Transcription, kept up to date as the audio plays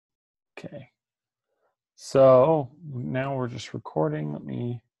Okay. So now we're just recording. Let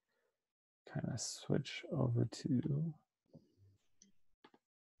me kind of switch over to,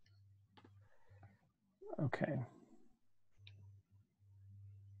 okay.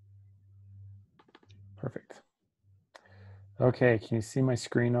 Perfect. Okay, can you see my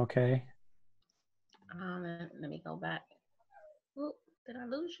screen okay? Let me go back. Oop, did I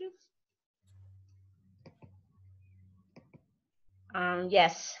lose you?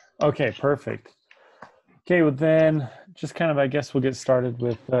 Yes. Okay, perfect. Okay, well then, just kind of, I guess we'll get started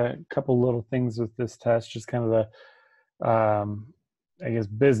with a couple little things with this test, just kind of the, I guess,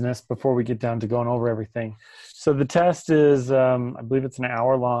 business before we get down to going over everything. So the test is, I believe it's an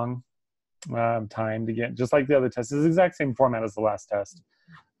hour long time to get, just like the other test. It's the exact same format as the last test.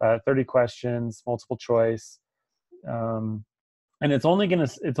 30 questions, multiple choice. And it's only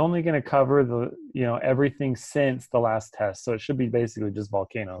gonna cover the, everything since the last test. So it should be basically just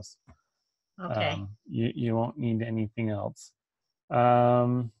volcanoes. Okay. You won't need anything else.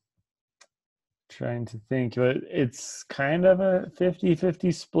 Trying to think, but it's kind of a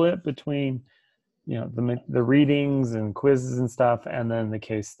 50-50 split between, the readings and quizzes and stuff, and then the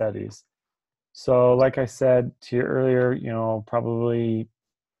case studies. So like I said to you earlier, probably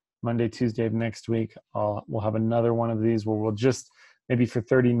Monday, Tuesday of next week, we'll have another one of these where we'll just maybe for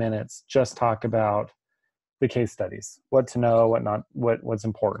 30 minutes just talk about the case studies, what to know, what not, what's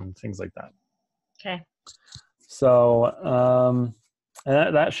important, things like that. Okay. So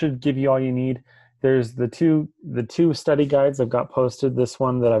and that should give you all you need. There's the two study guides I've got posted. This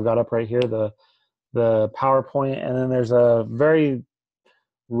one that I've got up right here, the PowerPoint, and then there's a very,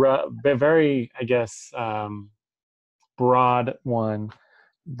 I guess, broad one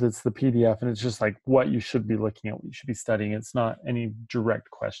that's the PDF, and it's just like what you should be looking at, what you should be studying. It's not any direct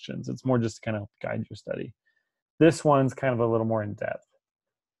questions. It's more just to kind of guide your study. This one's kind of a little more in depth.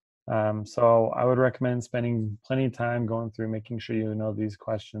 So I would recommend spending plenty of time going through, making sure you know these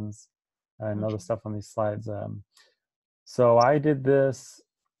questions and know the stuff on these slides. So I did this.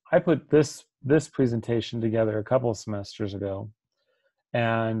 I put this presentation together a couple of semesters ago,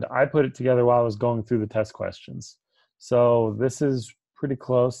 and I put it together while I was going through the test questions. So this is pretty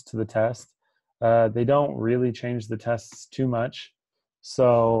close to the test. They don't really change the tests too much.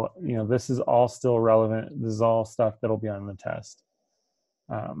 So, this is all still relevant. This is all stuff that'll be on the test.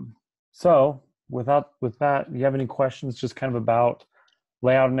 So with that, do you have any questions just kind of about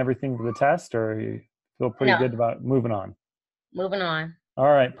layout and everything for the test, or you feel pretty good about moving on? Moving on.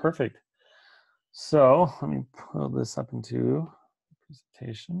 All right, perfect. So let me pull this up into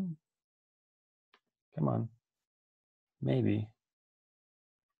presentation. Come on. Maybe.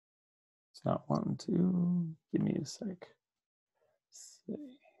 It's not wanting to. Give me a sec. Let's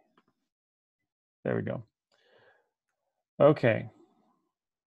see. There we go. Okay.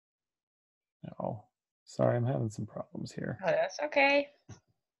 Oh, sorry, I'm having some problems here. Oh, that's okay.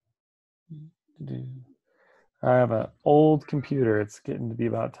 I have an old computer. It's getting to be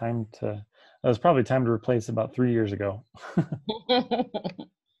about time to, it was probably time to replace about 3 years ago.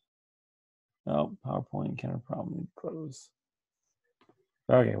 Oh, PowerPoint camera problem, need to close.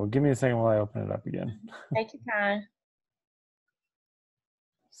 Okay, well, give me a second while I open it up again. Take your time.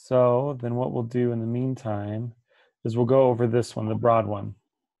 So then what we'll do in the meantime is we'll go over this one, the broad one.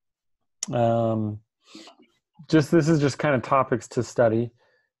 This is just kind of topics to study.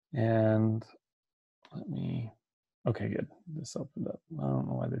 And okay, good. This opened up. I don't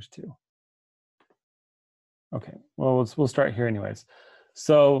know why there's two. Okay, well, we'll start here anyways.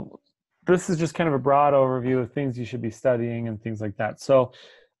 So this is just kind of a broad overview of things you should be studying and things like that. So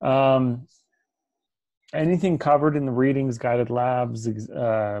anything covered in the readings, guided labs,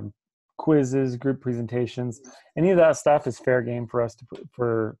 quizzes, group presentations, any of that stuff is fair game for us to put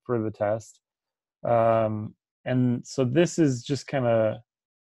for the test. And so this is just kind of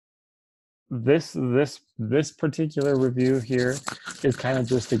this particular review here is kind of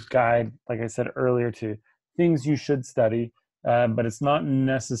just a guide, like I said earlier, to things you should study, but it's not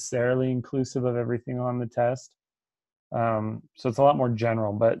necessarily inclusive of everything on the test. So it's a lot more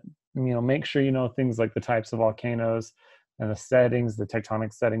general, but make sure you know things like the types of volcanoes and the settings, the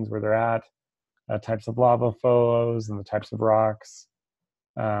tectonic settings where they're at, types of lava flows and the types of rocks,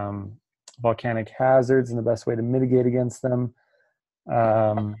 volcanic hazards and the best way to mitigate against them.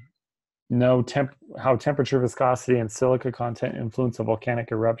 Know how temperature, viscosity, and silica content influence a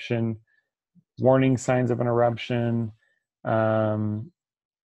volcanic eruption, warning signs of an eruption, and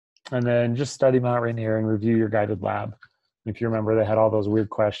then just study Mount Rainier and review your guided lab. If you remember, they had all those weird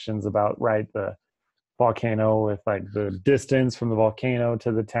questions about, the volcano with like the distance from the volcano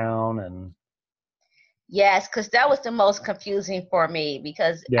to the town. And yes, because that was the most confusing for me,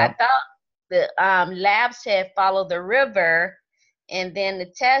 because yeah. lab said follow the river, and then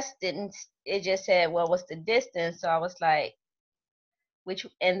the test didn't. It just said, well, what's the distance? So I was like, which,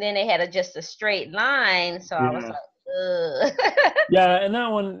 and then they had just a straight line. So I was Yeah. like, ugh. Yeah, and that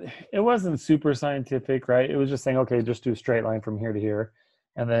one, it wasn't super scientific, right? It was just saying, okay, just do a straight line from here to here,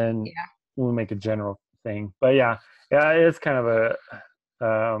 and then Yeah. we'll make a general thing. But yeah, it's kind of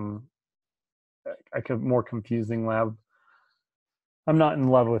a more confusing lab. I'm not in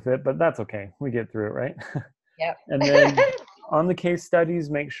love with it, but that's okay. We get through it, right? Yep. And then on the case studies,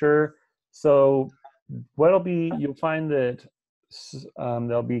 make sure. So what'll be, you'll find that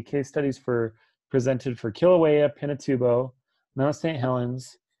there'll be case studies presented for Kilauea, Pinatubo, Mount St.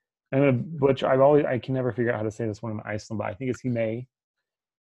 Helens, which I can never figure out how to say this one in Iceland, but I think it's Hime,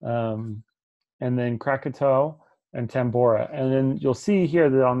 and then Krakatoa and Tambora. And then you'll see here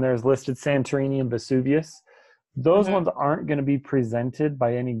that on there is listed Santorini and Vesuvius. Those ones aren't going to be presented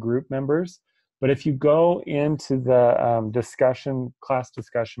by any group members, but if you go into the class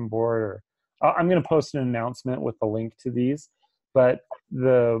discussion board, or I'm going to post an announcement with the link to these, but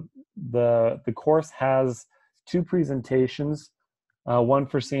the course has 2 presentations, one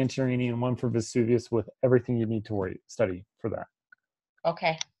for Santorini and one for Vesuvius, with everything you need to study for that.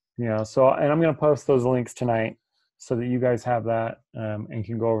 Okay. So, and I'm going to post those links tonight so that you guys have that and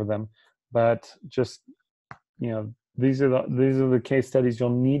can go over them. But just, these are the case studies you'll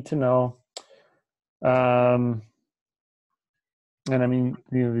need to know. And I mean,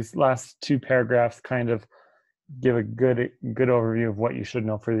 these last 2 paragraphs kind of give a good overview of what you should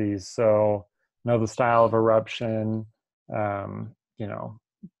know for these. So, know the style of eruption. Were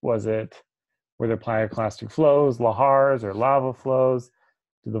there pyroclastic flows, lahars, or lava flows?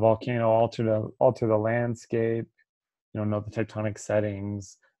 Did the volcano alter the landscape? Know the tectonic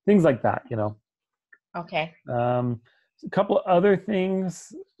settings, things like that. Okay. A couple of other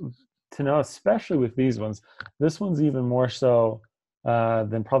things to know, especially with these ones. This one's even more so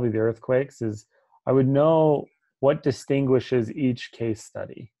than probably the earthquakes. Is I would know what distinguishes each case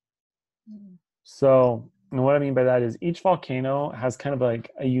study. So, and what I mean by that is each volcano has kind of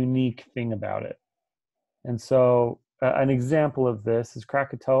like a unique thing about it. And so, an example of this is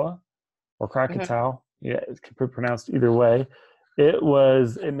Krakatoa or Krakatau. Yeah, it can be pronounced either way. It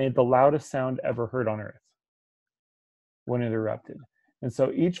made the loudest sound ever heard on Earth when it erupted. And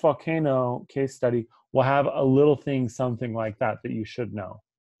so each volcano case study will have a little thing, something like that you should know.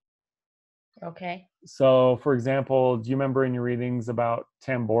 Okay. So, for example, do you remember in your readings about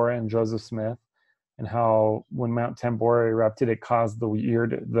Tambora and Joseph Smith, and how when Mount Tambora erupted, it caused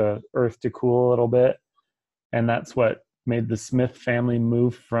the Earth to cool a little bit, and that's what made the Smith family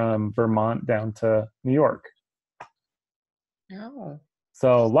move from Vermont down to New York. Oh.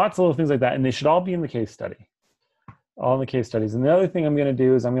 So lots of little things like that, and they should all be in the case study. All in the case studies. And the other thing I'm going to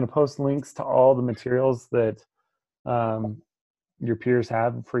do is I'm going to post links to all the materials that your peers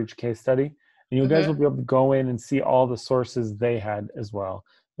have for each case study. And you guys will be able to go in and see all the sources they had as well,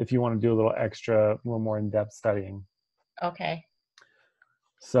 if you want to do a little more in-depth studying. Okay.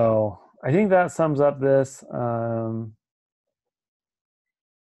 So I think that sums up this.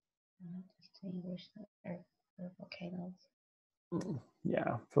 Yeah,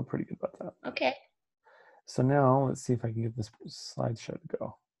 I feel pretty good about that. Okay. So now let's see if I can get this slideshow to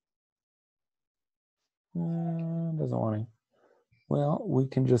go. Doesn't want to. Well, we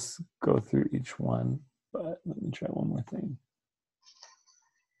can just go through each one, but let me try one more thing.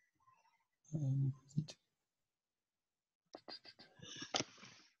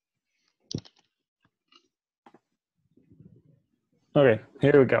 Okay,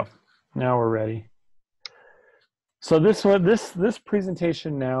 here we go. Now we're ready. So this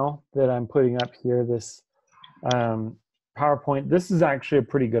presentation now that I'm putting up here, this PowerPoint, this is actually a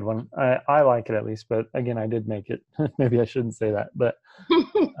pretty good one. I like it, at least, but again, I did make it. Maybe I shouldn't say that, but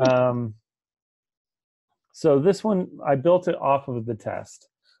so this one, I built it off of the test.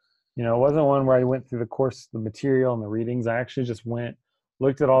 It wasn't one where I went through the course, the material and the readings. I actually just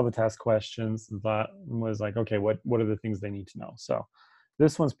looked at all the test questions and was like, okay, what are the things they need to know? So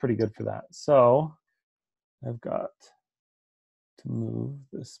this one's pretty good for that. So I've got to move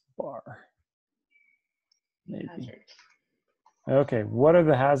this bar. Maybe. Hazards. Okay, what are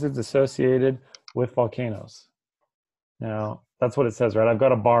the hazards associated with volcanoes? Now, that's what it says, right? I've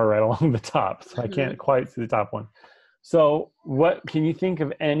got a bar right along the top, so I can't quite see the top one. So what can you think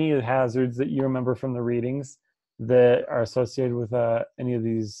of any of the hazards that you remember from the readings that are associated with any of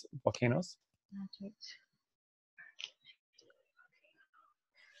these volcanoes?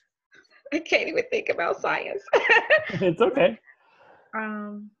 I can't even think about science. It's okay.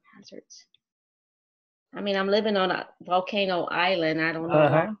 Hazards. I mean, I'm living on a volcano island. I don't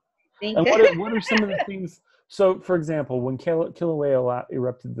know. think. And what are some of the things? So, for example, when Kilauea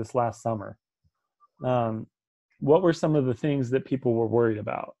erupted this last summer, um, what were some of the things that people were worried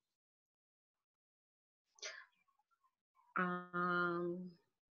about? um,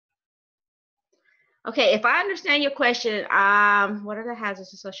 okay, if I understand your question, what are the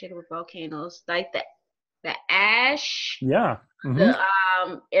hazards associated with volcanoes? Like the ash, Yeah. the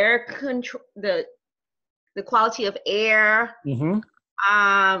Mm-hmm. air control, the quality of air, Mm-hmm.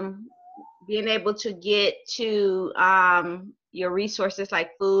 um, being able to get to your resources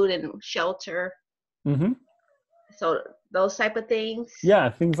like food and shelter. Mm-hmm. So those type of things. Yeah,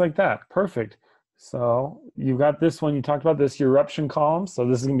 things like that. Perfect. So you got this one. You talked about this, your eruption columns. So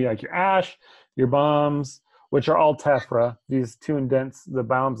this is gonna be like your ash, your bombs, which are all tephra. These two indents, the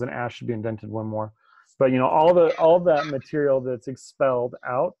bombs and ash should be indented one more. But all that material that's expelled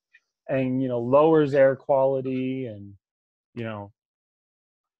out and lowers air quality and you know,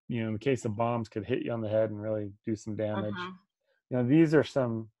 in the case of bombs could hit you on the head and really do some damage. Uh-huh. These are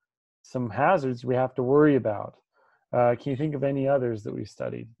some hazards we have to worry about. Can you think of any others that we've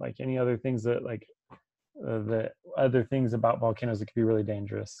studied? Like any other things that the other things about volcanoes that could be really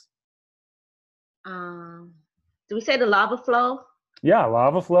dangerous? Um, do we say the lava flow? Yeah,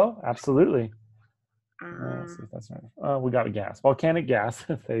 lava flow, absolutely. Let's see Um, if that's right. We got a gas, volcanic gas.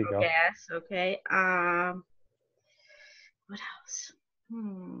 There you go. gas. Okay. What else?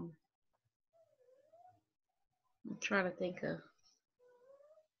 I'm trying to think of.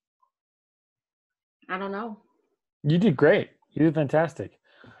 I don't know. You did great. You did fantastic.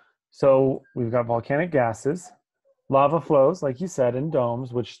 So we've got volcanic gases, lava flows, like you said, in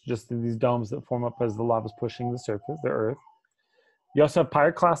domes, which just these domes that form up as the lava is pushing the surface, the earth. You also have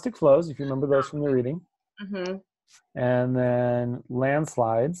pyroclastic flows, if you remember those from the reading, Mm-hmm. and then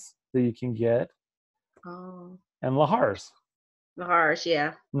landslides that you can get, Oh, and lahars. the harsh.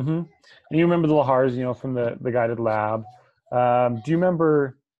 Yeah. And you remember the lahars, from the guided lab. Do you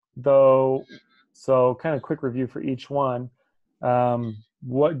remember though? So, kind of quick review for each one.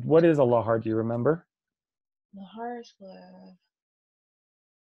 What is a lahar? Do you remember? The harsh were.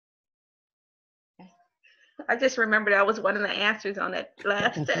 I just remember that was one of the answers on that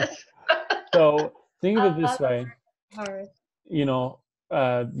last test. So think of it Uh, this way. harsh. You know,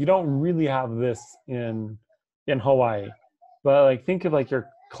 you don't really have this in Hawaii, but like think of like your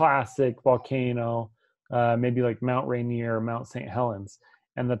classic volcano, maybe like Mount Rainier or Mount St. Helens,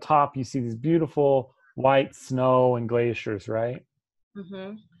 and the top you see these beautiful white snow and glaciers, right?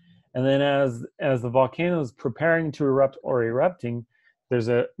 Mm-hmm. And then as the volcano is preparing to erupt or erupting, there's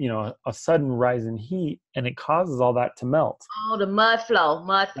a sudden rise in heat, and it causes all that to melt. Oh, the mud flow.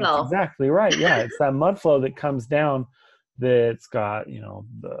 Mud That's flow. exactly right. Yeah, it's that mud flow that comes down that's got,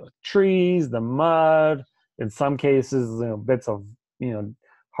 the trees, the mud, in some cases, bits of,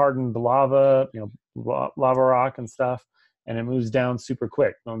 hardened lava, lava rock and stuff, and it moves down super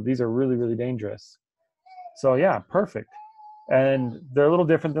quick. These are really, really dangerous. So yeah, perfect. And they're a little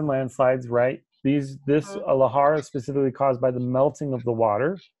different than landslides, right? This Mhm. lahar is specifically caused by the melting of the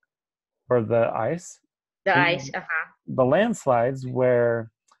water or the ice. The And ice. then Uh-huh. the landslides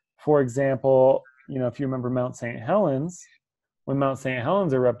where, for example, if you remember Mount St. Helens, when Mount St.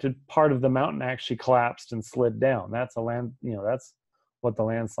 Helens erupted, part of the mountain actually collapsed and slid down. That's that's what the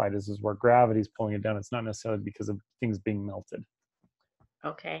landslide is where gravity is pulling it down. It's not necessarily because of things being melted.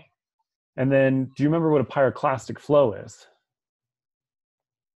 Okay. And then, do you remember what a pyroclastic flow is?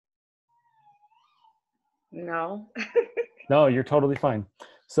 No. No, you're totally fine.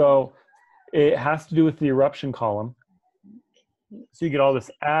 So it has to do with the eruption column. So you get all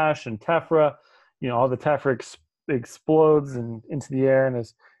this ash and tephra, all the tephra explodes and into the air and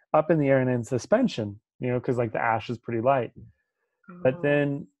is up in the air and in suspension, because like the ash is pretty light. But Oh,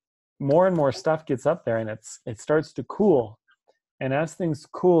 then more and more stuff gets up there and it starts to cool. And as things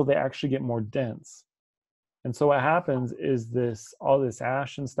cool, they actually get more dense. And so what happens is all this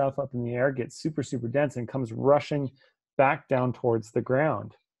ash and stuff up in the air gets super, super dense and comes rushing back down towards the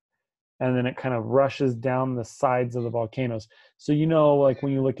ground. And then it kind of rushes down the sides of the volcanoes. So like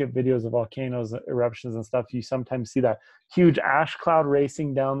when you look at videos of volcanoes, eruptions and stuff, you sometimes see that huge ash cloud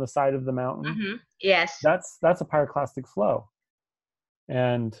racing down the side of the mountain. mm-hmm. Yes. That's a pyroclastic flow.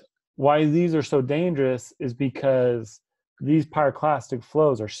 And why these are so dangerous is because these pyroclastic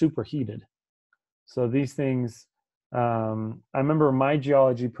flows are superheated. So these things, I remember my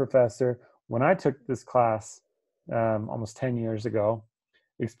geology professor, when I took this class almost 10 years ago,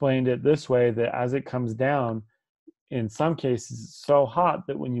 explained it this way, that as it comes down, in some cases, it's so hot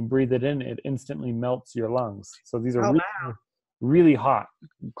that when you breathe it in, it instantly melts your lungs. So these are Oh really, wow. really hot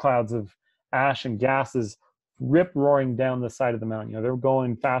clouds of ash and gases rip roaring down the side of the mountain. You know, they're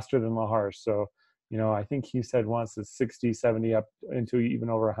going faster than La Harche. So, you know, I think he said once it's 60, 70 up into even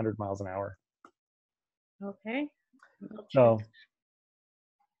over 100 miles an hour. Okay. So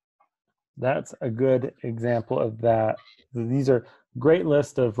that's a good example of that. These are great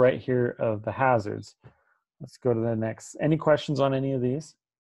list of right here of the hazards. Let's go to the next. Any questions on any of these?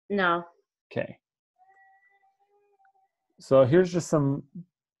 No. Okay. So here's just some,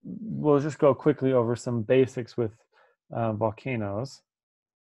 we'll just go quickly over some basics with volcanoes.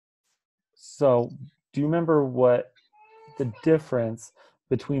 So do you remember what the difference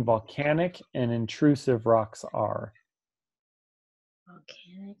between volcanic and intrusive rocks are?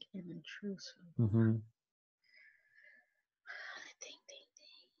 Volcanic and intrusive. Mm-hmm.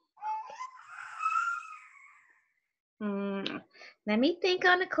 Let me think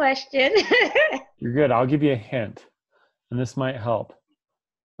on the question. You're good. I'll give you a hint, and this might help.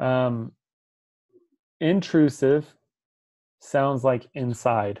 Intrusive sounds like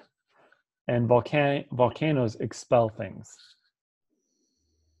inside, and volcanoes expel things.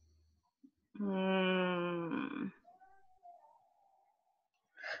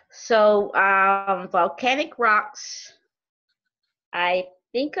 So, volcanic rocks, I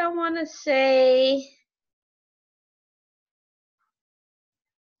think I want to say,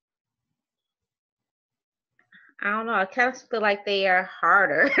 I don't know. I kind of feel like they are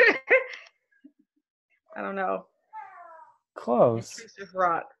harder. I don't know. Close. Intrusive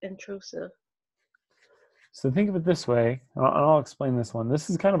rock. Intrusive. So think of it this way. I'll explain this one. This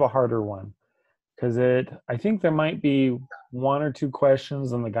is kind of a harder one because I think there might be one or two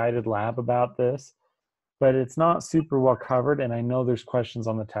questions in the guided lab about this, but it's not super well covered, and I know there's questions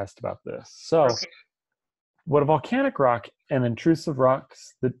on the test about this. So Okay. what a volcanic rock and intrusive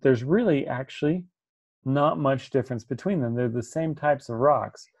rocks, that there's really actually not much difference between them. They're the same types of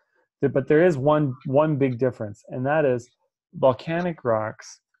rocks, but there is one big difference, and that is volcanic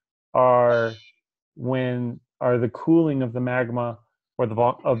rocks are the cooling of the magma or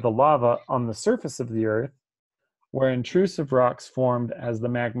of the lava on the surface of the earth, where intrusive rocks formed as the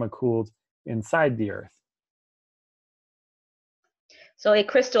magma cooled inside the earth. So it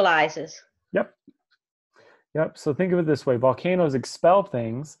crystallizes. Yep. So think of it this way. Volcanoes expel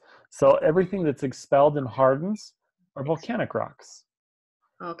things. So everything that's expelled and hardens are volcanic rocks.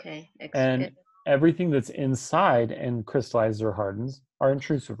 Okay. And everything that's inside and crystallizes or hardens are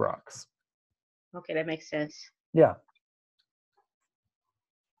intrusive rocks. Okay, that makes sense. Yeah.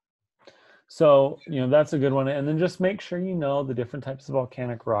 So, you know, that's a good one. And then just make sure you know the different types of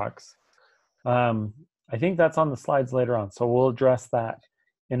volcanic rocks. I think that's on the slides later on. So we'll address that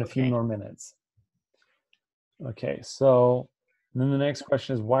in a few more minutes. Okay, so then the next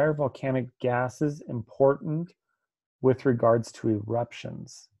question is, why are volcanic gases important with regards to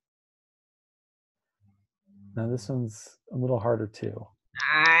eruptions? Now this one's a little harder too.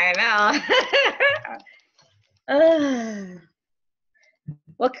 I know.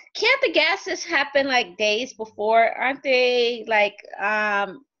 Well, can't the gases happen like days before? Aren't they like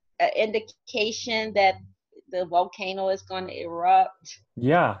an indication that the volcano is going to erupt?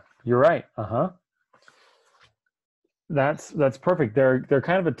 Yeah, you're right. That's perfect. They're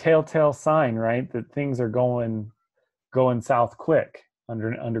kind of a telltale sign, right? That things are going south quick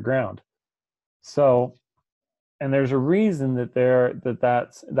underground. So, and there's a reason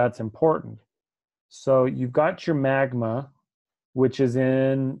that's important. So you've got your magma, which is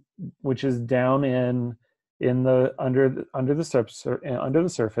down in the under the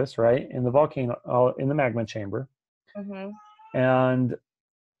surface, right, in the volcano, in the magma chamber. Mm-hmm. And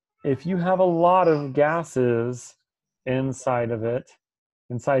if you have a lot of gases inside of it,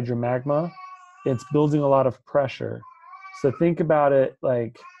 inside your magma, it's building a lot of pressure. So think about it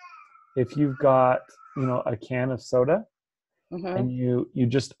like if you've got, you know, a can of soda, and you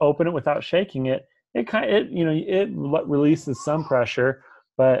just open it without shaking it, it releases some pressure,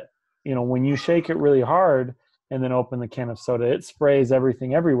 but you know, when you shake it really hard and then open the can of soda, it sprays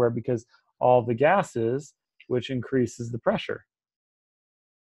everything everywhere because all the gases, which increases the pressure.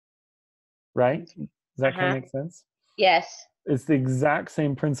 Right? Does that kind of make sense? Yes. It's the exact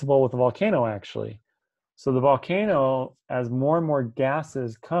same principle with a volcano, actually. So the volcano, as more and more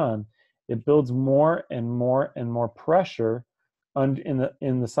gases come, it builds more and more and more pressure in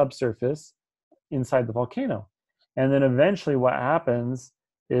the subsurface inside the volcano. And then eventually what happens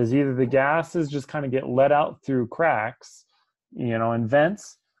is either the gases just kind of get let out through cracks, you know, and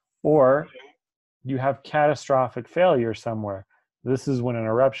vents, or you have catastrophic failure somewhere. This is when an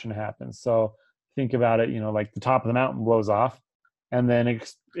eruption happens. So think about it, you know, like the top of the mountain blows off, and then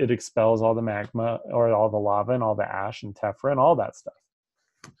it expels all the magma or all the lava and all the ash and tephra and all that stuff.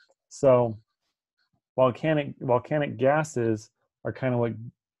 So volcanic gases are kind of what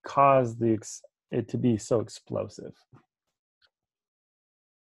cause it to be so explosive.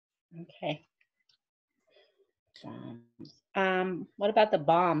 Okay. What about the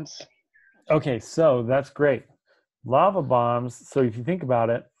bombs? Okay, so that's great. Lava bombs. So if you think about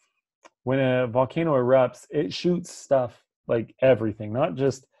it, when a volcano erupts, it shoots stuff like everything, not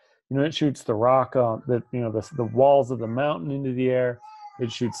just, it shoots the rock on the walls of the mountain into the air.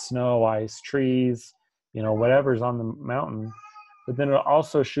 It shoots snow, ice, trees, whatever's on the mountain. But then it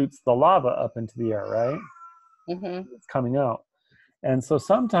also shoots the lava up into the air, right? Mm-hmm. It's coming out. And so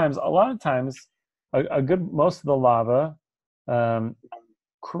a lot of times, most of the lava um,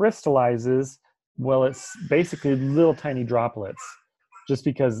 crystallizes. Well, it's basically little tiny droplets. Just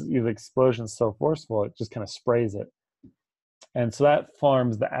because the explosion is so forceful, it just kind of sprays it. And so that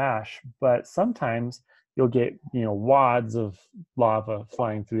forms the ash. But sometimes you'll get, wads of lava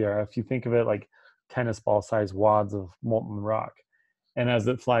flying through the air. If you think of it like tennis ball sized wads of molten rock. And as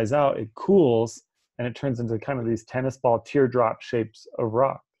it flies out, it cools and it turns into kind of these tennis ball teardrop shapes of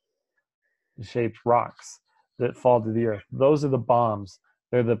shaped rocks that fall to the earth. Those are the bombs.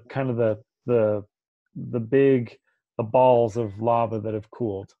 They're the kind of the balls of lava that have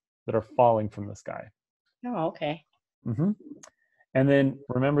cooled, that are falling from the sky. Oh, okay. Mm-hmm. And then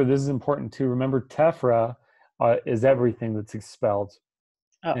remember, this is important too. Remember, tephra is everything that's expelled.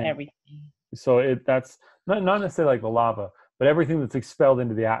 Oh, And everything. so that's not necessarily like the lava, but everything that's expelled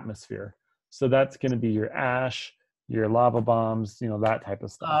into the atmosphere. So that's going to be your ash, your lava bombs, that type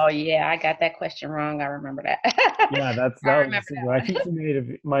of stuff. Oh yeah, I got that question wrong. I remember that. Yeah, that I was a remember simple. that I one. think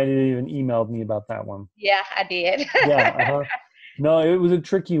you might have even emailed me about that one. Yeah, I did. Yeah. Uh-huh. No, it was a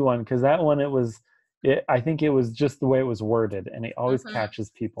tricky one because that one I think it was just the way it was worded, and it always Hmm. catches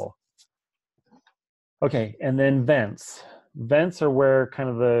people. Okay, and then vents. Vents are where kind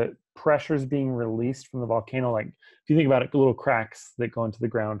of the pressure is being released from the volcano. Like if you think about it, little cracks that go into the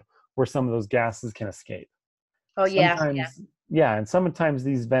ground where some of those gases can escape. Oh yeah, yeah. Sometimes, yeah, and sometimes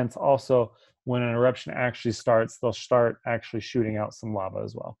these vents also, when an eruption actually starts, they'll start actually shooting out some lava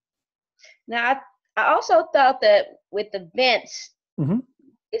as well. Now I also thought that with the vents, Hmm.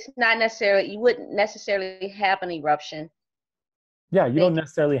 it's not necessarily you wouldn't necessarily have an eruption. Yeah, you don't Think.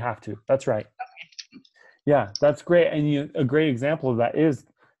 necessarily have to. That's right. Yeah, that's great. And a great example of that is,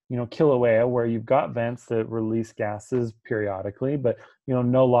 Kilauea, where you've got vents that release gases periodically, but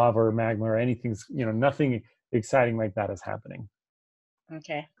no lava or magma or anything's, nothing exciting like that is happening.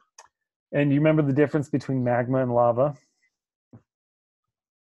 Okay. And you remember the difference between magma and lava?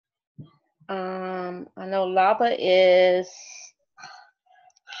 I know lava is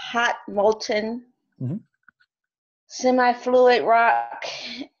hot molten Hmm. semi-fluid rock,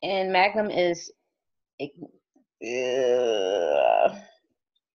 and magma is uh,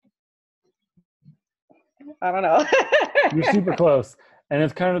 I don't know. You're super close. And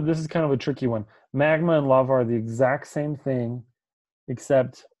this is kind of a tricky one. Magma and lava are the exact same thing,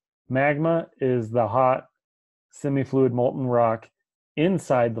 except magma is the hot semi-fluid molten rock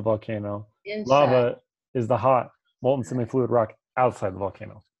inside the volcano. Inside. Lava is the hot molten semi-fluid rock outside the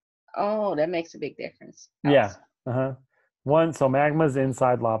volcano. Oh, that makes a big difference. Yeah. Outside. Uh-huh. So magma's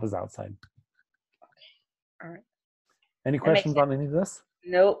inside, lava's outside. All right. Any That makes questions sense. on any of this?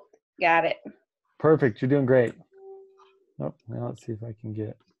 Nope. Got it. Perfect. You're doing great. Oh, now let's see if I can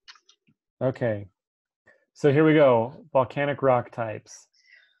get. Okay. So here we go. Volcanic rock types.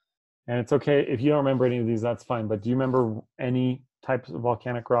 And it's okay if you don't remember any of these, that's fine. But do you remember any types of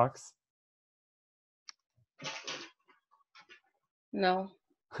volcanic rocks? No.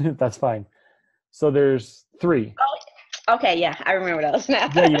 That's fine. So there's three. Oh, okay. Yeah, I remember those now.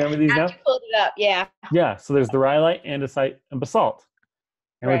 Yeah, you remember these After now? you pulled it up. Yeah. Yeah, so there's the rhyolite, andesite, and basalt.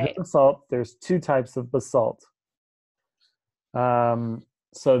 And within Right. basalt, there's two types of basalt.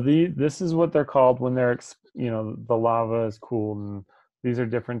 So this is what they're called when the lava is cooled, and these are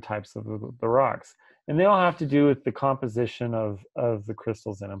different types of the rocks. And they all have to do with the composition of the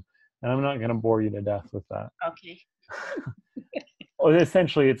crystals in them. And I'm not going to bore you to death with that. Okay. Well,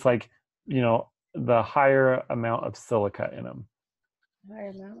 essentially, it's like, the higher amount of silica in them.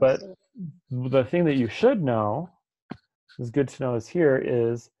 But the thing that you should know, is good to know,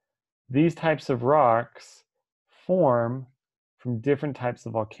 is these types of rocks form from different types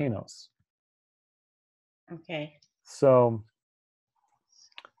of volcanoes. Okay. So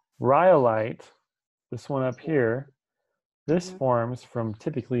rhyolite, this one up here, this forms from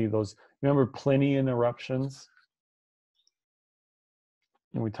typically those, remember Plinian eruptions?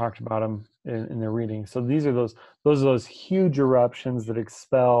 And we talked about them in the reading. So those are those huge eruptions that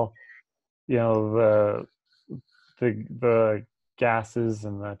expel, the gases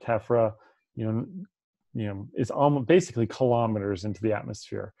and the tephra, is almost basically kilometers into the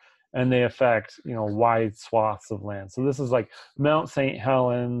atmosphere, and they affect wide swaths of land. So this is like Mount St.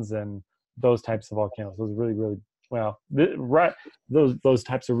 Helens and those types of volcanoes. Those really, really well, right. Those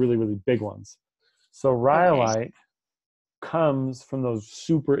types of really, really big ones. So Okay. rhyolite comes from those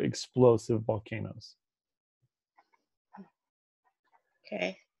super explosive volcanoes.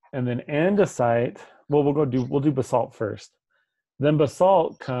 Okay. And then andesite, well, we'll do basalt first. Then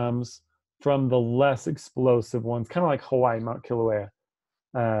basalt comes from the less explosive ones, kind of like Hawaii, Mount Kilauea,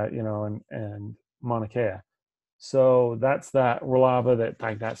 and Mauna Kea. So that's that lava,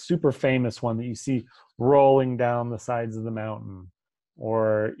 that super famous one that you see rolling down the sides of the mountain,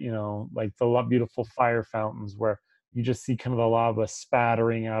 or like the beautiful fire fountains where you just see kind of the lava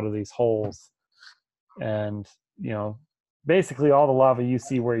spattering out of these holes, and basically all the lava you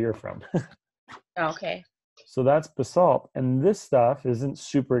see where you're from. Okay. So that's basalt, and this stuff isn't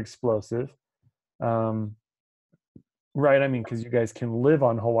super explosive, um, right? I mean, because you guys can live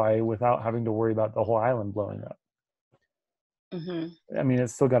on Hawaii without having to worry about the whole island blowing up. Mm-hmm. I mean,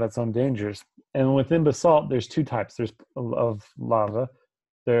 it's still got its own dangers. And within basalt, there's two types. There's of lava.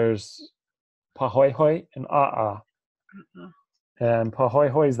 There's pahoehoe and a'a. And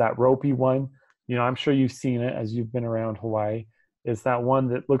pahoehoe is that ropey one. I'm sure you've seen it as you've been around Hawaii. It's that one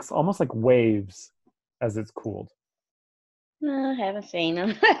that looks almost like waves as it's cooled. No, I haven't seen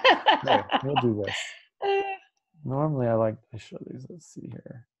them. Here, we'll do this. Normally, I like to show these. Let's see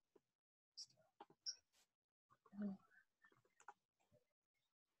here.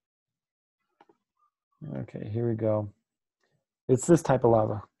 Okay, here we go. It's this type of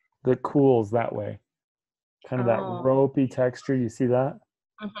lava that cools that way. Kind of that Oh. ropey texture. You see that?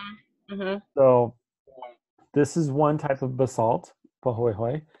 Mm-hmm. Mm-hmm. So this is one type of basalt,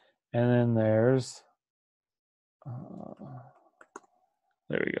 pahoehoe, and then there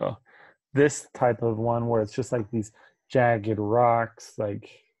we go. This type of one where it's just like these jagged rocks, like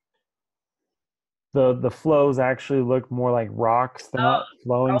the flows actually look more like rocks. They're Oh, not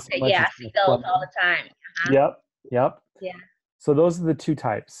flowing so okay. much Yeah, as I see they're those all flowing. the time. Uh-huh. Yep, yep. Yeah. So those are the two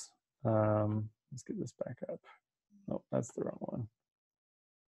types. Let's get this back up. Oh, that's the wrong one.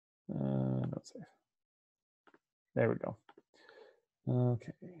 No save. There we go.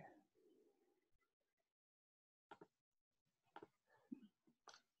 Okay.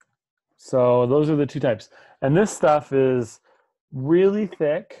 So those are the two types. And this stuff is really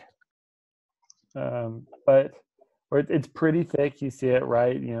thick, but it's pretty thick. You see it,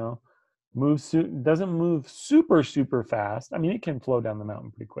 right? Doesn't move super, super fast. I mean, it can flow down the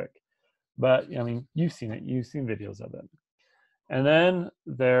mountain pretty quick. But, I mean, you've seen it. You've seen videos of it. And then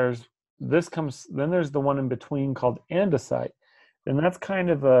there's the one in between called andesite. And that's kind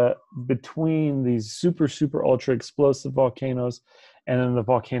of a between these super, super ultra explosive volcanoes and then the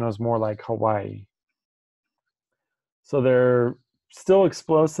volcanoes more like Hawaii. So they're still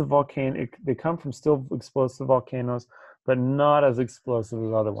explosive they come from still explosive volcanoes, but not as explosive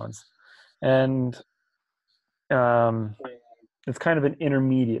as other ones. And um, it's kind of an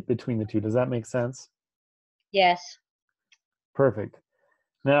intermediate between the two. Does that make sense? Yes. Perfect.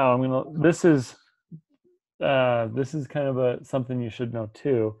 Now this is kind of something you should know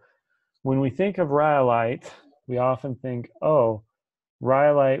too. When we think of rhyolite, we often think, oh,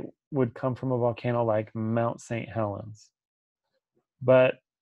 rhyolite would come from a volcano like Mount St. Helens. But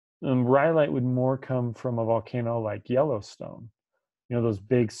rhyolite would more come from a volcano like Yellowstone. Those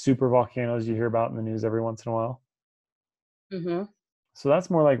big super volcanoes you hear about in the news every once in a while. Mm-hmm. So that's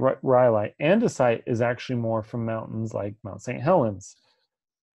more like rhyolite. Andesite is actually more from mountains like Mount St. Helens.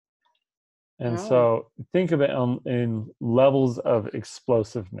 And Oh. so think of it in levels of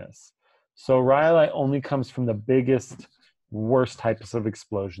explosiveness. So rhyolite only comes from the biggest, worst types of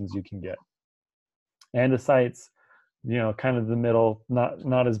explosions you can get. Andesites, kind of the middle,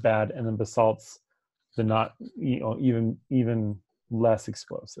 not as bad, and then basalts, the not, even less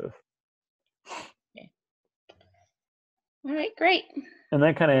explosive. Okay. All right. Great. And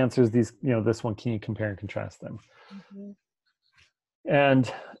that kind of answers these, this one, can you compare and contrast them? Mm-hmm.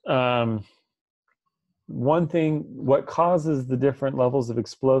 And one thing, what causes the different levels of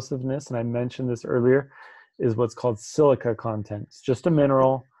explosiveness, and I mentioned this earlier, is what's called silica content. It's just a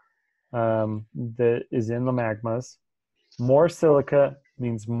mineral that is in the magmas. More silica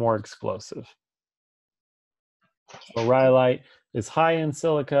means more explosive. So rhyolite is high in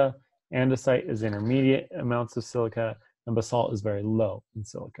silica, andesite is intermediate amounts of silica, and basalt is very low in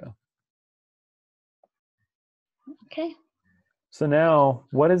silica. Okay. So now,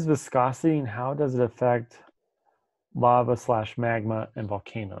 what is viscosity and how does it affect lava/magma and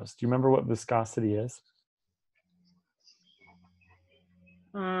volcanoes? Do you remember what viscosity is?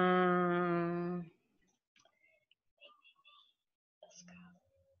 Um.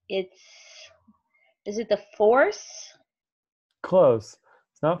 It's, is it the force? Close.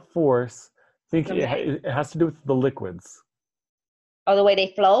 It's not force. Think The mag- it has to do with the liquids. or the way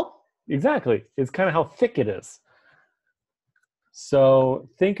they flow? Exactly. It's kind of how thick it is. So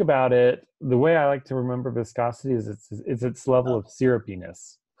think about it. The way I like to remember viscosity is its level Oh, of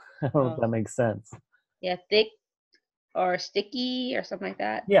syrupiness. I don't know if oh. that makes sense. Yeah, thick or sticky or something like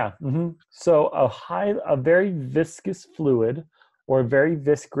that. Yeah. So a very viscous fluid or a very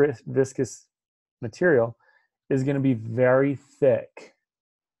viscous material is going to be very thick.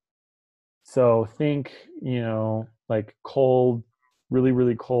 So think, like cold, really,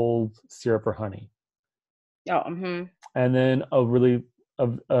 really cold syrup or honey. Oh, And then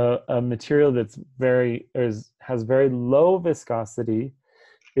a material that's has very low viscosity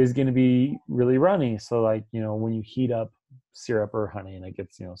is going to be really runny. So like, when you heat up syrup or honey and it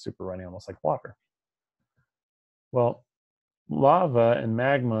gets, super runny, almost like water. Well, lava and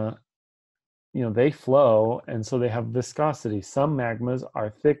magma, they flow, and so they have viscosity. Some magmas are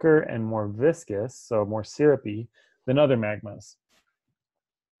thicker and more viscous, so more syrupy than other magmas.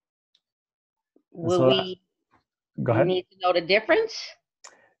 And will so that, we go ahead. need to know the difference?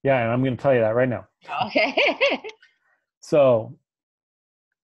 Yeah, and I'm going to tell you that right now. Okay. So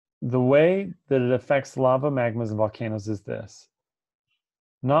the way that it affects lava, magmas, and volcanoes is this.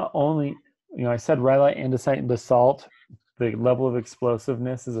 Not only, I said rhyolite, andesite, and basalt, the level of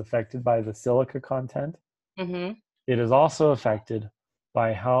explosiveness is affected by the silica content. Mm-hmm. It is also affected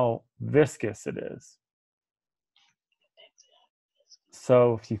by how viscous it is.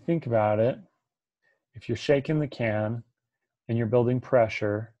 So if you think about it, if you're shaking the can and you're building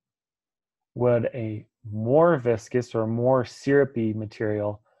pressure, would a more viscous or more syrupy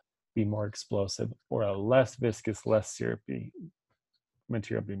material be more explosive, or a less viscous, less syrupy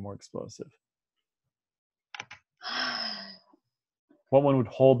material be more explosive? What one would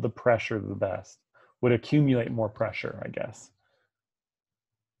hold the pressure the best? Would accumulate more pressure, I guess.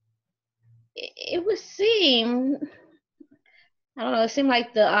 It would seem, I don't know, it seemed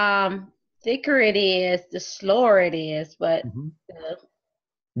like the thicker it is, the slower it is, but the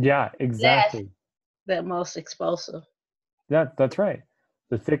Yeah, less, exactly. the most explosive. Yeah, that's right.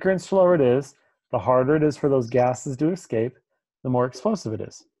 The thicker and slower it is, the harder it is for those gases to escape, the more explosive it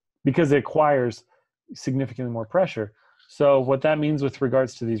is, because it acquires significantly more pressure. So what that means with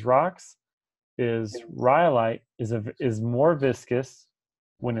regards to these rocks is rhyolite is more viscous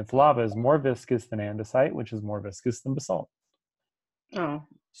when it's lava, is more viscous than andesite, which is more viscous than basalt. Oh,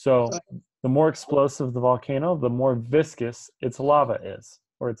 So the more explosive the volcano, the more viscous its lava is,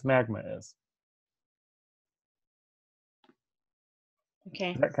 or its magma is.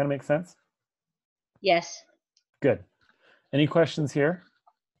 okay. Does that kind of make sense? Yes. Good. Any questions here?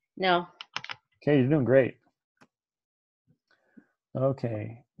 No. Okay, you're doing great.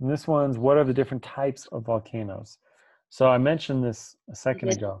 Okay, and this one's, what are the different types of volcanoes? So I mentioned this a second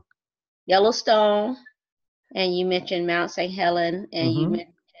ago. Yellowstone, and you mentioned Mount St. Helen, and you Mm-hmm.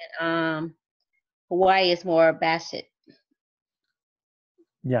 mentioned Hawaii is more basalt.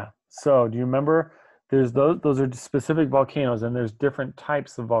 Yeah. So do you remember? There's those are specific volcanoes, and there's different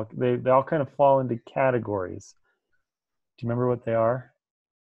types of they all kind of fall into categories. Do you remember what they are?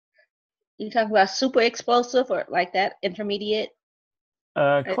 You talking about super explosive or like that intermediate?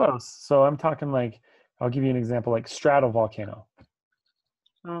 Close. So I'm talking like, I'll give you an example, like stratovolcano.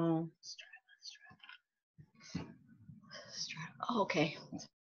 Um, oh, okay.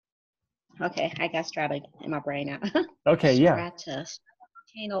 Okay, I got strata in my brain now. Okay, yeah. Strata.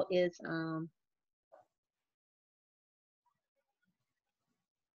 Volcano is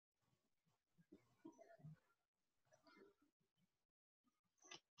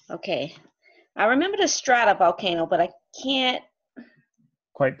okay. I remember the strata volcano, but I can't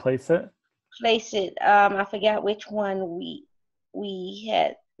Quite place it. place it. I forgot which one we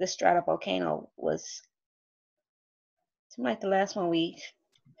had. The strata volcano was seemed like the last one we.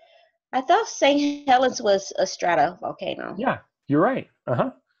 I thought St. Helens was a strata volcano. Yeah, you're right.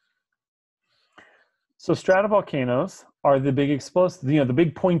 Uh-huh. So stratovolcanoes are the big explosive, the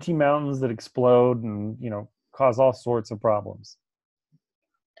big pointy mountains that explode and, cause all sorts of problems.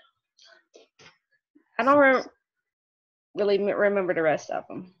 I don't really remember the rest of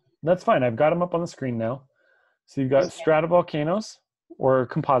them. That's fine. I've got them up on the screen now. So you've got Okay. stratovolcanoes or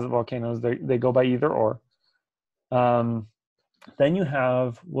composite volcanoes. They go by either or. Um, then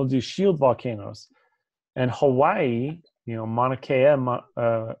we'll do shield volcanoes. And Hawaii, Mauna Kea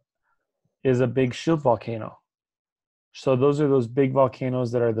is a big shield volcano. So those big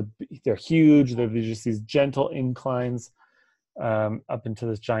volcanoes that they're huge. They're just these gentle inclines up into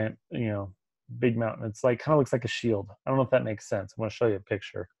this giant, big mountain. It's like kind of looks like a shield. I don't know if that makes sense. I want to show you a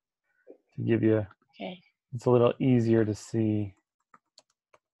picture. to give you, Okay. it's a little easier to see.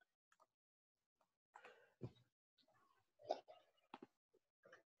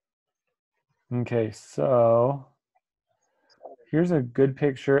 Okay, so here's a good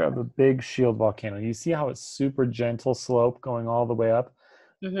picture of a big shield volcano. You see how it's super gentle slope going all the way up?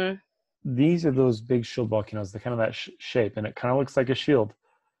 Mm-hmm. These are those big shield volcanoes. They're kind of that shape, and it kind of looks like a shield.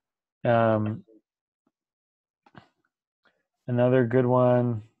 Another good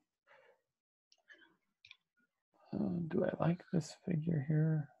one. Do I like this figure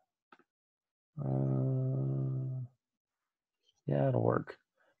here? Yeah, it'll work.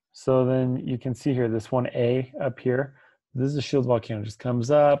 So then you can see here, this 1A up here, this is a shield volcano. It just comes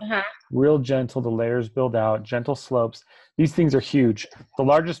up, Uh-huh. real gentle. The layers build out, gentle slopes. These things are huge. The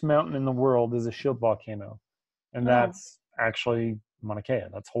largest mountain in the world is a shield volcano, and Oh. that's actually Mauna Kea.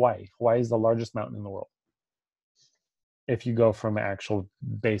 That's Hawaii. Hawaii is the largest mountain in the world. If you go from actual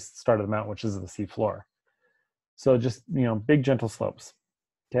base start of the mountain, which is the seafloor. So just, big gentle slopes.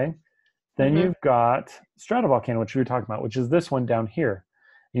 Okay. Then Mm-hmm. you've got stratovolcano, which we were talking about, which is this one down here.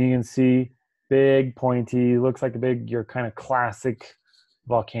 And you can see big, pointy, looks like your kind of classic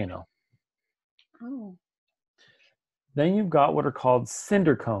volcano. Oh. Then you've got what are called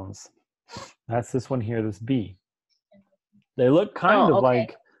cinder cones. That's this one here, this B. They look kind Oh, of okay.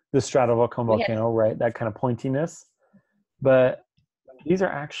 like the stratovolcano We had volcano, right? That kind of pointiness. But these are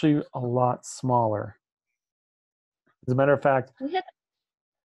actually a lot smaller. As a matter of fact, we had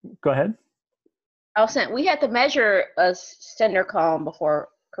go ahead. I was saying we had to measure a cinder cone before,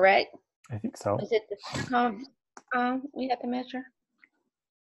 correct? I think so. Was it the cinder cone we had to measure?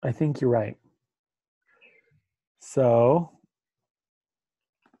 I think you're right. So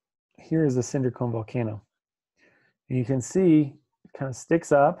here's a cinder cone volcano. And you can see it kind of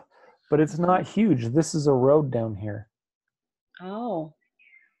sticks up, but it's not huge. This is a road down here. Oh.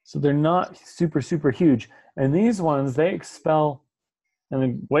 So they're not super, super huge. And these ones, they expel, and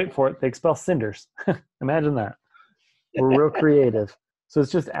then wait for it, they expel cinders. Imagine that. We're real creative. So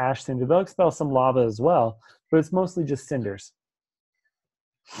it's just ash cinder. They'll expel some lava as well, but it's mostly just cinders.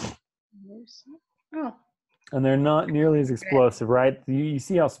 Oh. And they're not nearly as explosive, right? You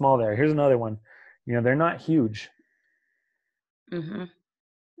see how small they are. Here's another one. They're not huge. Mm-hmm.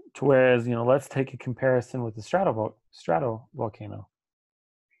 To whereas, let's take a comparison with the stratovolcano.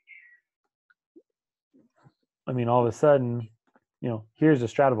 I mean, all of a sudden, here's a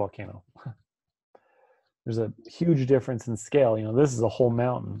stratovolcano. There's a huge difference in scale. This is a whole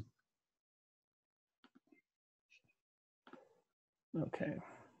mountain. Okay.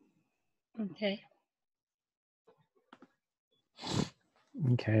 Okay.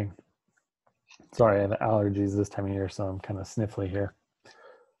 Okay. Sorry, I have allergies this time of year, so I'm kind of sniffly here.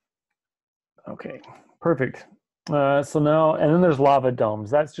 Okay, perfect. So now, and then there's lava domes.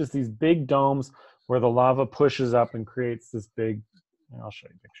 That's just these big domes where the lava pushes up and creates this big, I'll show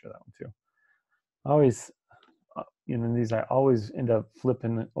you a picture of that one too. Always, these I always end up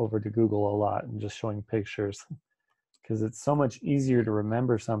flipping over to Google a lot and just showing pictures because it's so much easier to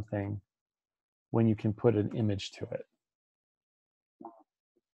remember something when you can put an image to it.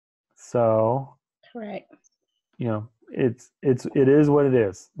 So, Correct. it is what it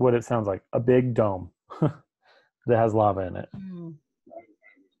is, what it sounds like, a big dome that has lava in it. Mm.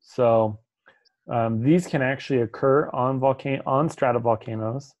 So these can actually occur on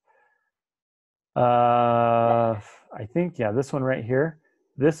stratovolcanoes. I think, yeah, this one right here.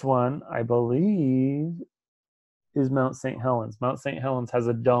 This one, I believe, is Mount St. Helens. Mount St. Helens has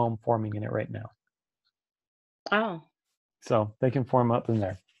a dome forming in it right now. Oh. So they can form up in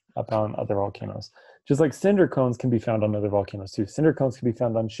there, up on other volcanoes. Just like cinder cones can be found on other volcanoes too. Cinder cones can be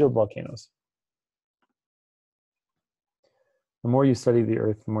found on shield volcanoes. The more you study the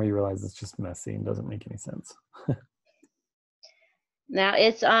Earth, the more you realize it's just messy and doesn't make any sense. Now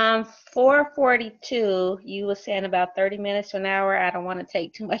it's 4:42. You were saying about 30 minutes to an hour. I don't want to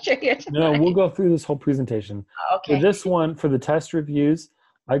take too much of your time. No, we'll go through this whole presentation. Okay. For this one, for the test reviews,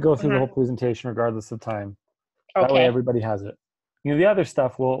 I go through the Uh-huh. whole presentation regardless of time. That way Okay. everybody has it. The other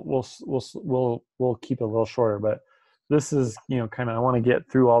stuff we'll keep it a little shorter, but this is, kind of, I want to get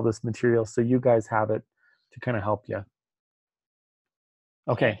through all this material so you guys have it to kind of help you.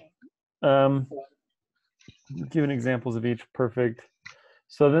 Okay. Giving examples of each, perfect.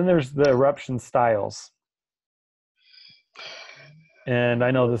 So then there's the eruption styles. And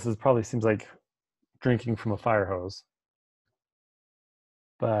I know this probably seems like drinking from a fire hose,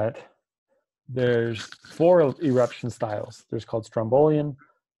 but there's 4 eruption styles. There's called Strombolian,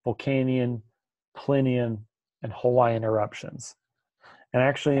 Vulcanian, Plinian, and Hawaiian eruptions. And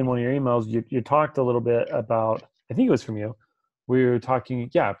actually, in one of your emails, you talked a little bit about, I think it was from you, we were talking,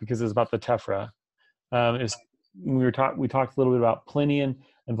 yeah, because it's about the tephra. We talked a little bit about Plinian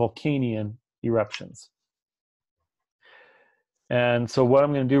and Vulcanian eruptions. And so what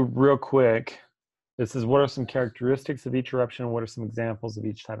I'm going to do real quick, this is what are some characteristics of each eruption, what are some examples of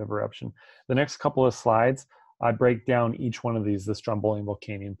each type of eruption. The next couple of slides, I break down each one of these, the Strombolian,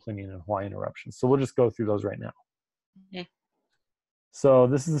 Vulcanian, Plinian, and Hawaiian eruptions. So we'll just go through those right now. Okay. So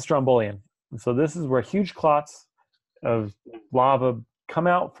this is the Strombolian. And so this is where huge clots of lava come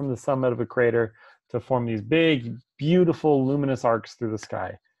out from the summit of a crater to form these big, beautiful, luminous arcs through the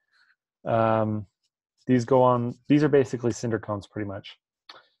sky. These are basically cinder cones pretty much.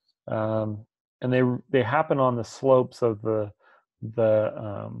 And they happen on the slopes of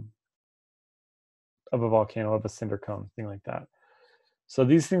of a volcano, of a cinder cone, thing like that. So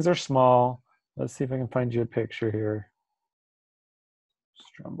these things are small. Let's see if I can find you a picture here.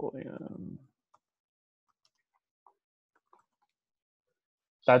 Strombolian.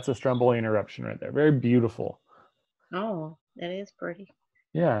 That's a Strombolian eruption right there. Very beautiful. Oh, that is pretty.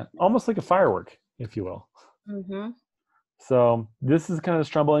 Yeah, almost like a firework, if you will. Mm-hmm. So this is kind of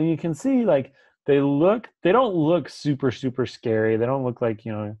Strombolian. You can see like they don't look super, super scary. They don't look like,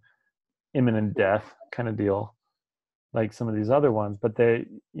 imminent death kind of deal like some of these other ones, but they,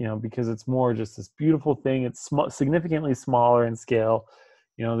 because it's more just this beautiful thing. It's significantly smaller in scale.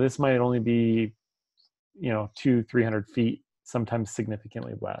 This might only be, 200-300 feet, sometimes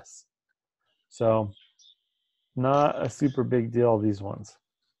significantly less. So not a super big deal, these ones.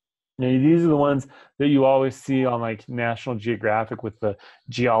 These are the ones that you always see on like National Geographic with the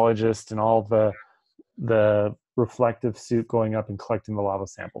geologist and all the reflective suit going up and collecting the lava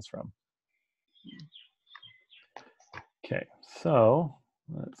samples from. Okay, so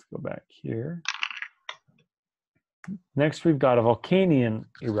let's go back here. Next, we've got a Vulcanian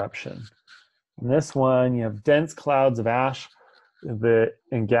eruption. In this one, you have dense clouds of ash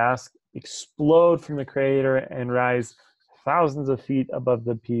and gas explode from the crater and rise thousands of feet above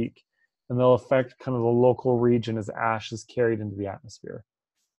the peak, and they'll affect kind of the local region as ash is carried into the atmosphere.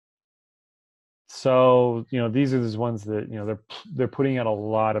 So, these are those ones that, they're putting out a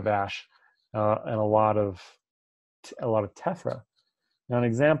lot of ash and a lot of tephra. Now, an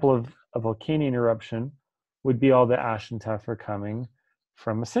example of a Vulcanian eruption would be all the ash and tephra coming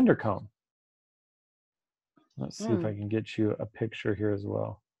from a cinder cone. Let's see if I can get you a picture here as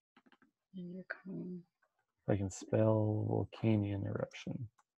well. If I can spell Vulcanian eruption.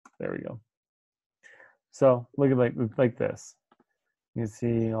 There we go. So look at like this. You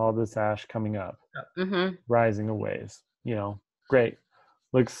see all this ash coming up, rising a ways. Great.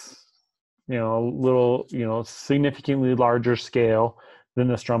 Looks, a little, significantly larger scale than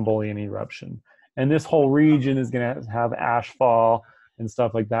the Strombolian eruption. And this whole region is going to have ash fall and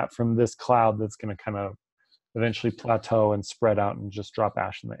stuff like that from this cloud that's going to kind of eventually plateau and spread out and just drop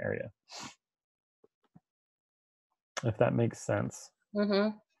ash in the area. If that makes sense.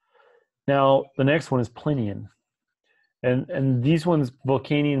 Now, the next one is Plinian. And these ones,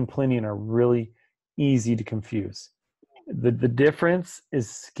 Vulcanian and Plinian, are really easy to confuse. The difference is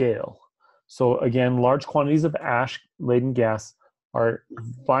scale. So again, large quantities of ash-laden gas are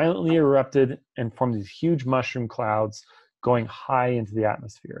violently erupted and form these huge mushroom clouds going high into the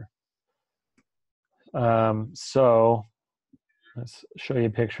atmosphere. So let's show you a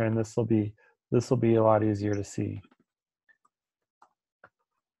picture, and this will be a lot easier to see.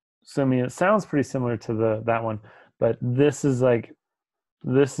 So it sounds pretty similar to that one, but this is a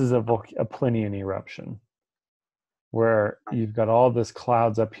Plinian eruption where you've got all this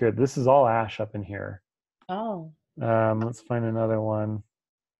clouds up here. This is all ash up in here. Oh. Let's find another one.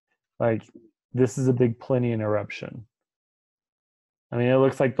 Like this is a big Plinian eruption. I mean, it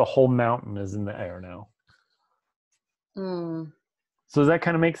looks like the whole mountain is in the air now. So does that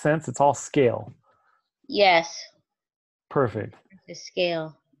kind of make sense? It's all scale. Yes. Perfect. The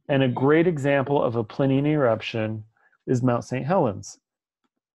scale. And a great example of a Plinian eruption is Mount St. Helens.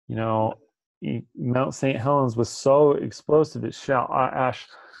 Mount St. Helens was so explosive, it shot ash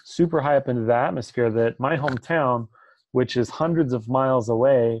super high up into the atmosphere that my hometown, which is hundreds of miles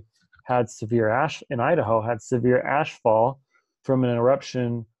away, had severe ash fall from an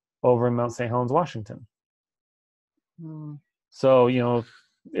eruption over in Mount St. Helens, Washington. So,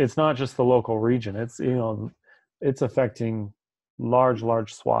 it's not just the local region. It's affecting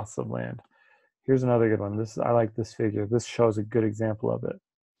large swaths of land. Here's another good one. I like this figure. This shows a good example of it.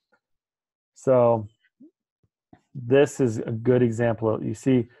 So this is a good example. You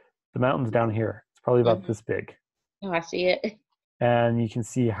see the mountains down here. It's probably about this big. Oh, I see it. And you can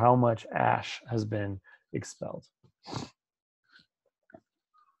see how much ash has been expelled.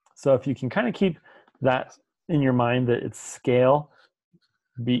 So if you can kind of keep that in your mind that its scale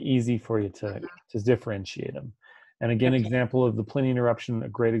be easy for you to differentiate them. And again, Okay. example of the Plinian eruption, a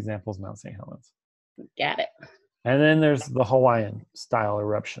great example is Mount St. Helens. Got it. And then there's the Hawaiian style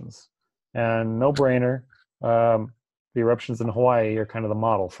eruptions. And no brainer, the eruptions in Hawaii are kind of the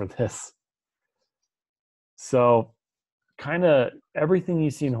model for this. So kind of everything you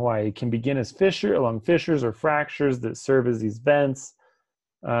see in Hawaii can begin as fissures or fractures that serve as these vents.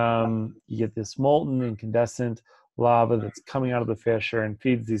 You get this molten incandescent lava that's coming out of the fissure and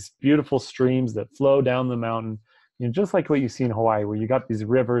feeds these beautiful streams that flow down the mountain, you know, just like what you see in Hawaii, where you got these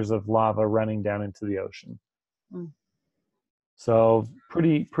rivers of lava running down into the ocean. Mm. So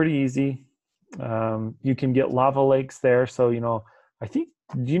pretty easy. You can get lava lakes there. So, you know, I think,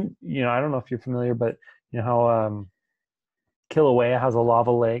 you know, I don't know if you're familiar, but you know how Kilauea has a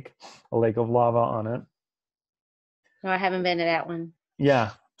lava lake, a lake of lava on it. No, I haven't been to that one.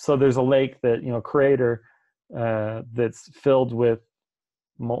 Yeah. So there's a lake that, you know, crater that's filled with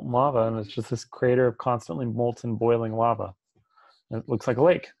molten lava, and it's just this crater of constantly molten, boiling lava. And it looks like a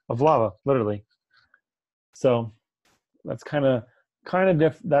lake of lava, literally. So that's kind of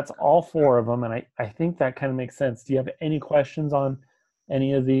that's all four of them, and I think that kind of makes sense. Do you have any questions on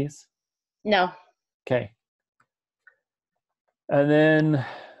any of these? No. Okay. And then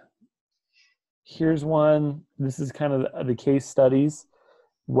here's one. This is kind of the case studies.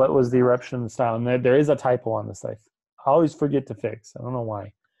 What was the eruption style? And there is a typo on this. I always forget to fix. I don't know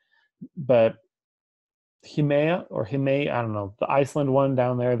why. But Himea, I don't know. The Iceland one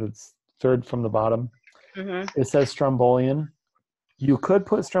down there that's third from the bottom. Mm-hmm. It says Strombolian. You could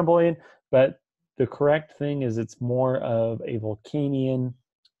put Strombolian, but the correct thing is it's more of a Vulcanian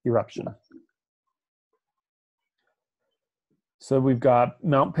eruption. So we've got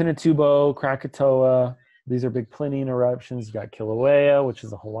Mount Pinatubo, Krakatoa. These are big Plinian eruptions. You got Kilauea, which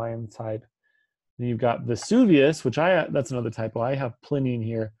is a Hawaiian type. Then you've got Vesuvius, which that's another typo. I have Plinian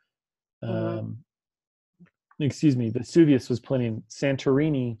here. Excuse me, Vesuvius was Plinian.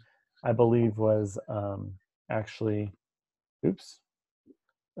 Santorini, I believe, was actually,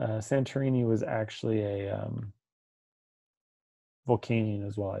 Santorini was actually a Vulcanian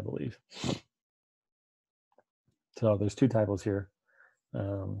as well, I believe. So there's two typos here.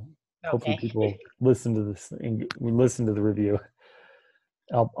 Hopefully people listen to this and listen to the review.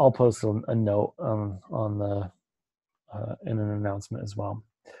 I'll post a note on the in an announcement as well.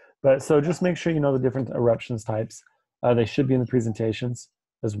 But so just make sure you know the different eruptions types. They should be in the presentations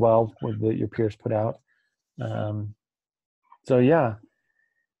as well, where your peers put out. So yeah.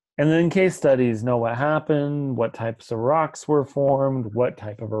 And then case studies, know what happened, what types of rocks were formed, what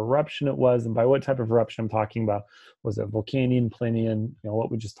type of eruption it was, and by what type of eruption I'm talking about. Was it Vulcanian, Plinian, you know,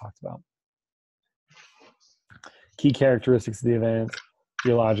 what we just talked about. Key characteristics of the event,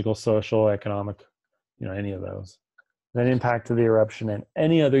 geological, social, economic, you know, any of those. Then impact of the eruption and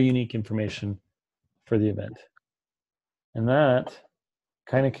any other unique information for the event. And that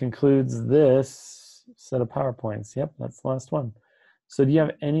kind of concludes this set of PowerPoints. Yep, that's the last one. So do you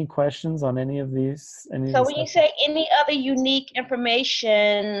have any questions on any of these? So when you say any other unique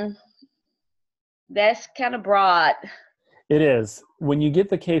information, that's kind of broad. It is. When you get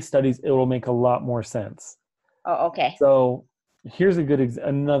the case studies, it will make a lot more sense. Oh, okay. So here's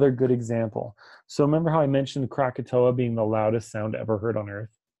another good example. So remember how I mentioned Krakatoa being the loudest sound ever heard on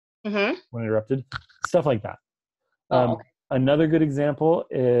Earth when it erupted? Stuff like that. Okay. Another good example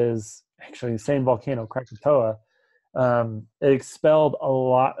is actually the same volcano, Krakatoa. It expelled a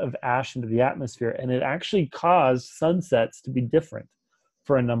lot of ash into the atmosphere, and it actually caused sunsets to be different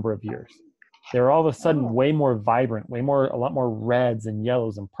for a number of years. They were all of a sudden way more vibrant, a lot more reds and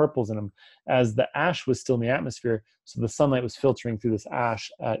yellows and purples in them, as the ash was still in the atmosphere, so the sunlight was filtering through this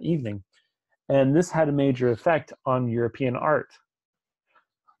ash at evening. And this had a major effect on European art.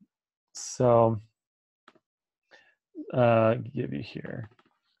 So, give you here.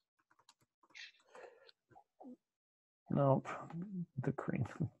 Nope, the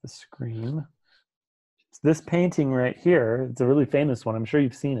screen. This painting right here, it's a really famous one. I'm sure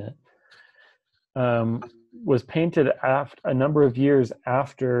you've seen it. Was painted a number of years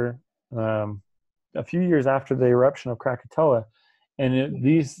after, a few years after the eruption of Krakatoa, and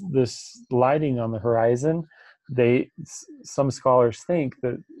this lighting on the horizon, some scholars think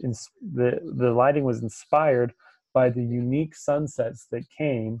that the lighting was inspired by the unique sunsets that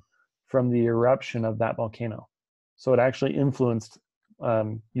came from the eruption of that volcano. So it actually influenced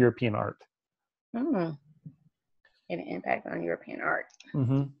European art. An impact on European art.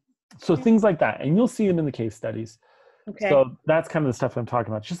 So things like that, and you'll see them in the case studies. Okay. So that's kind of the stuff I'm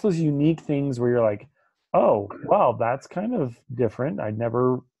talking about. Just those unique things where you're like, oh, wow, that's kind of different. I'd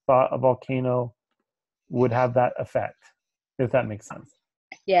never thought a volcano would have that effect, if that makes sense.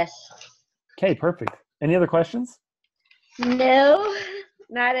 Yes. Okay, perfect. Any other questions? No,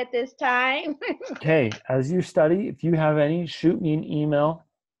 not at this time. Okay, as you study, if you have any, shoot me an email.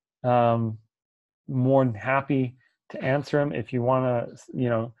 More than happy to answer them. If you want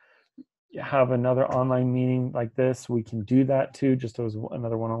to, have another online meeting like this, we can do that too, just as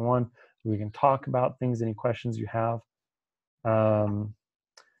another one-on-one. We can talk about things, any questions you have. And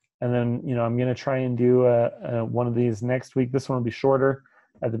then, I'm going to try and do one of these next week. This one will be shorter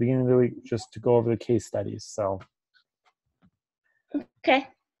at the beginning of the week, just to go over the case studies. So, Okay.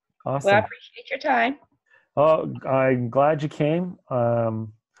 awesome. Well, I appreciate your time. Oh, I'm glad you came.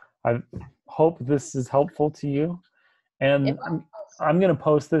 I hope this is helpful to you. And I'm going to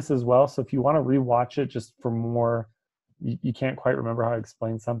post this as well. So if you want to rewatch it just for more, you can't quite remember how to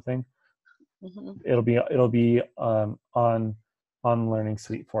explain something, it'll be on Learning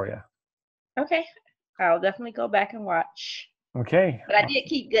Suite for you. Okay. I'll definitely go back and watch. Okay. But I did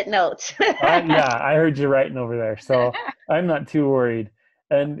keep good notes. Yeah, I heard you writing over there. So I'm not too worried.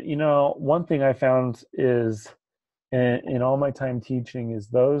 And, one thing I found is in all my time teaching is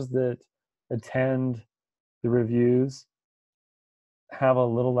those that attend the reviews have a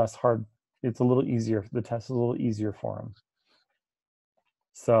little less hard. It's a little easier. The test is a little easier for them.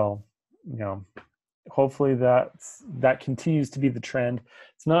 So, hopefully that continues to be the trend.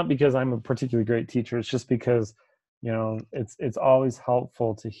 It's not because I'm a particularly great teacher. It's just because, it's always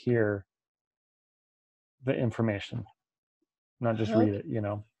helpful to hear the information, not just read it,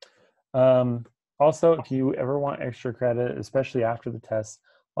 Also, if you ever want extra credit, especially after the test,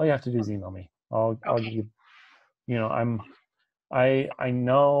 all you have to do is email me. I'll give you, I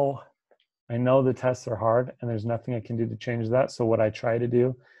know the tests are hard and there's nothing I can do to change that. So what I try to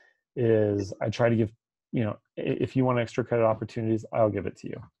do is I try to give, if you want extra credit opportunities, I'll give it to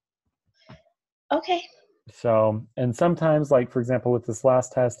you. Okay. So, and sometimes, like, for example, with this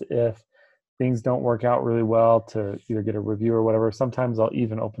last test, if things don't work out really well to either get a review or whatever, sometimes I'll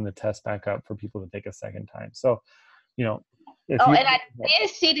even open the test back up for people to take a second time. So, if and I did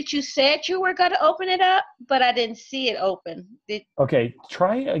see that you said you were going to open it up, but I didn't see it open. Okay,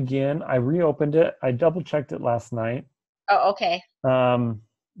 try again. I reopened it. I double checked it last night. Oh, okay.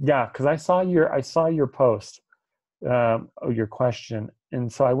 Yeah, because I saw your post, your question,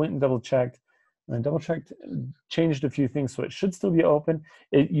 and so I went and double checked, changed a few things, so it should still be open.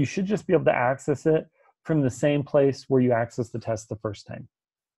 You should just be able to access it from the same place where you accessed the test the first time.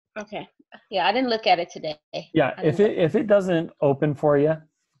 Okay. Yeah, I didn't look at it today. Yeah, if it doesn't open for you,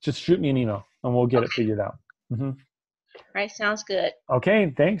 just shoot me an email and we'll get it figured out. All right, sounds good.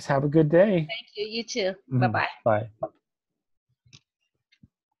 Okay, thanks. Have a good day. Thank you. You too. Bye-bye. Bye.